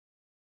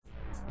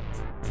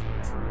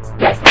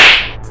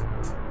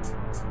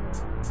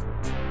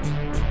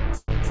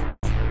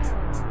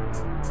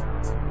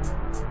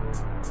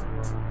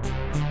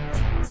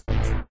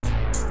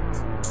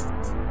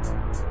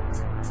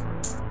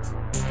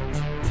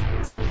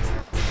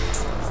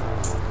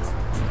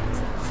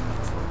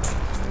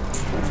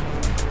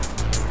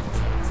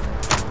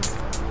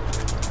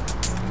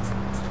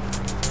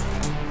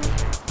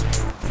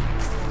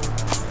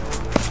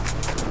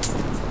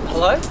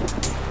Hello?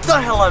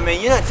 Don't hello me,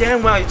 you know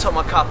damn well you took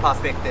my car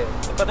park back there.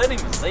 Look, I didn't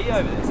even see you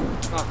over there.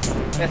 Oh,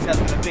 that's how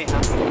it's gonna be,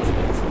 huh?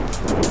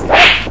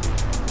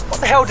 What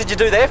the hell did you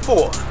do that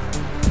for?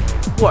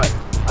 What?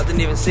 I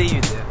didn't even see you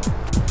there.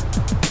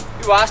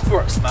 You asked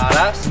for it,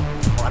 smartass.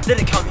 Well, I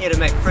didn't come here to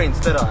make friends,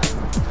 did I?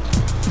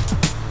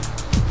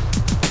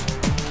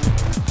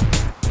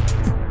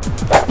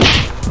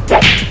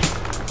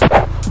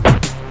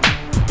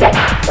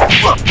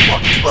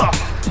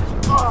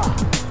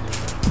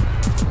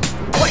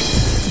 Wait,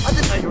 I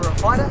didn't know you were a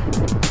fighter.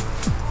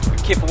 Be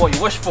careful what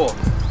you wish for,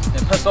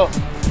 and piss off.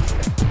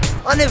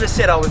 I never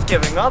said I was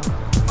giving up.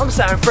 I'm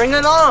saying bring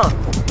it on.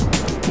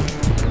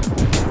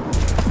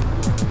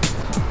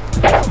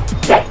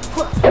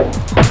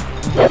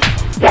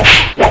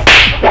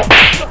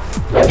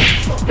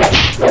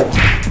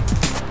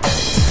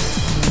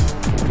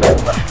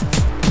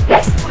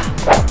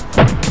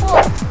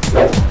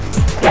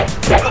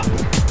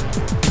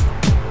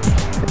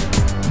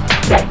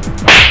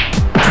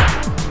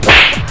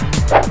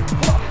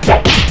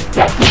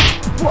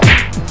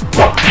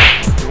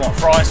 You want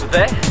fries with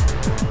that?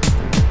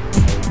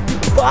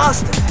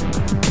 Bastard!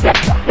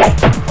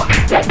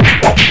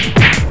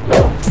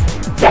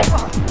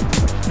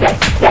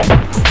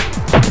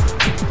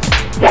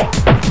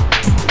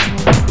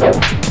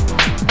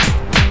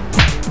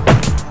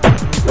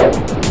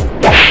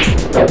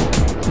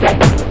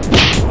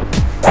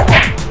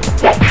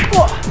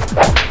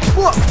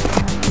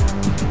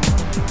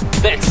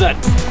 That's it.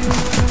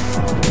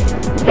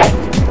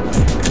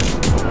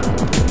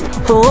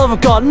 For the love of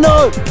God,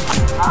 no!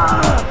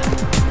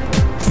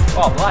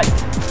 Oh, late.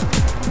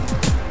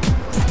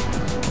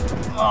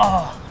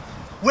 Oh,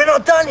 we're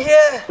not done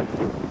here!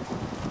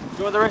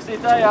 Enjoy the rest of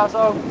your day,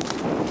 arsehole.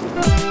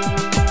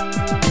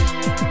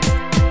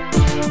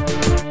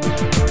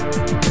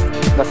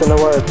 Nothing to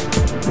worry.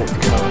 Let's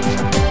go.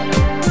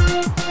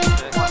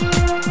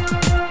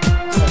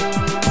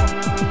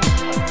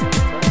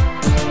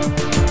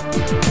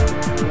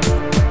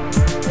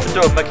 Do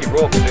a Mickey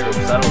Rourke if there was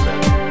settled in.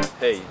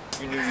 Hey,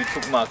 you knew you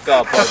took my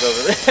car park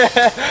over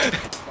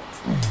there.